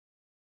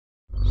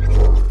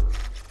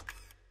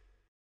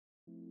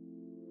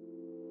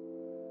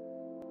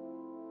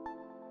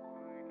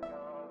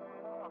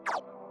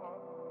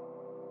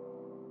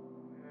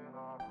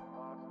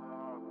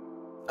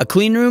A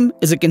cleanroom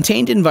is a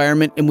contained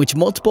environment in which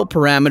multiple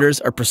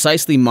parameters are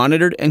precisely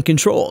monitored and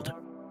controlled.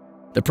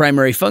 The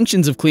primary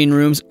functions of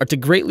cleanrooms are to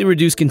greatly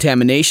reduce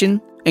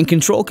contamination and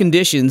control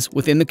conditions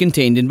within the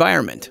contained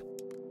environment.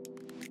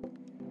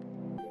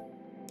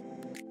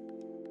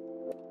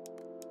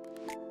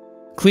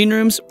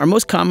 Cleanrooms are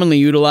most commonly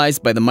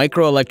utilized by the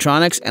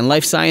microelectronics and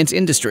life science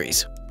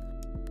industries.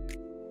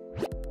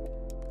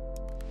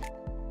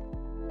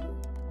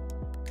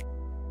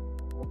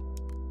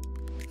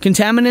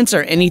 Contaminants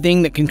are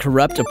anything that can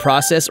corrupt a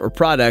process or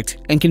product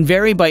and can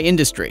vary by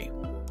industry.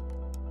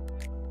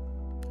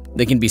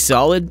 They can be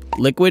solid,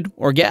 liquid,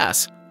 or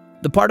gas.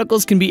 The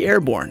particles can be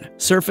airborne,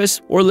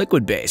 surface, or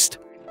liquid-based.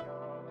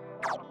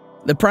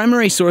 The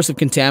primary source of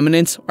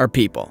contaminants are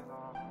people.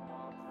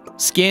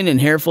 Skin and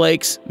hair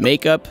flakes,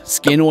 makeup,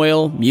 skin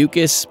oil,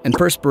 mucus, and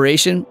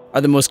perspiration are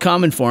the most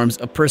common forms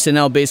of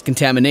personnel-based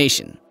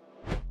contamination.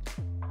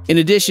 In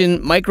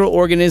addition,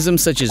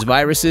 microorganisms such as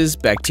viruses,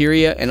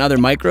 bacteria, and other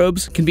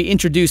microbes can be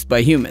introduced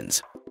by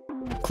humans.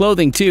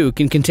 Clothing, too,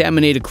 can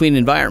contaminate a clean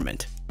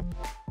environment.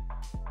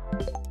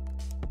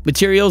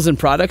 Materials and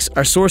products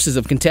are sources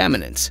of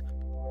contaminants.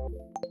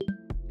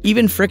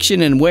 Even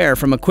friction and wear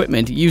from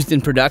equipment used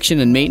in production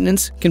and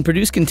maintenance can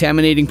produce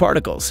contaminating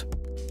particles.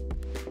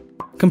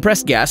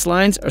 Compressed gas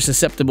lines are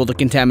susceptible to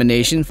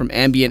contamination from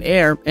ambient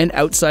air and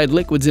outside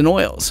liquids and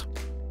oils.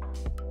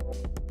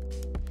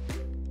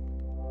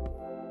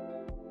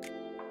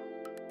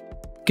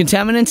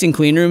 Contaminants in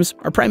cleanrooms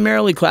are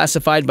primarily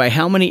classified by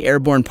how many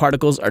airborne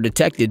particles are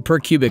detected per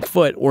cubic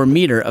foot or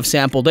meter of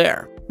sampled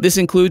air. This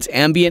includes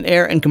ambient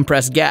air and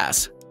compressed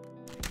gas.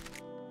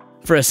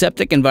 For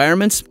aseptic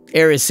environments,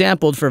 air is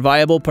sampled for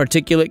viable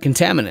particulate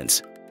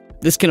contaminants.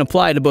 This can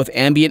apply to both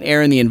ambient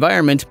air in the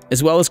environment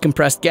as well as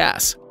compressed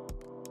gas.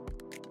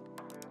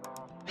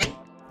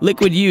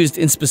 Liquid used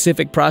in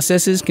specific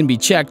processes can be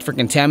checked for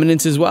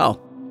contaminants as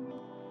well.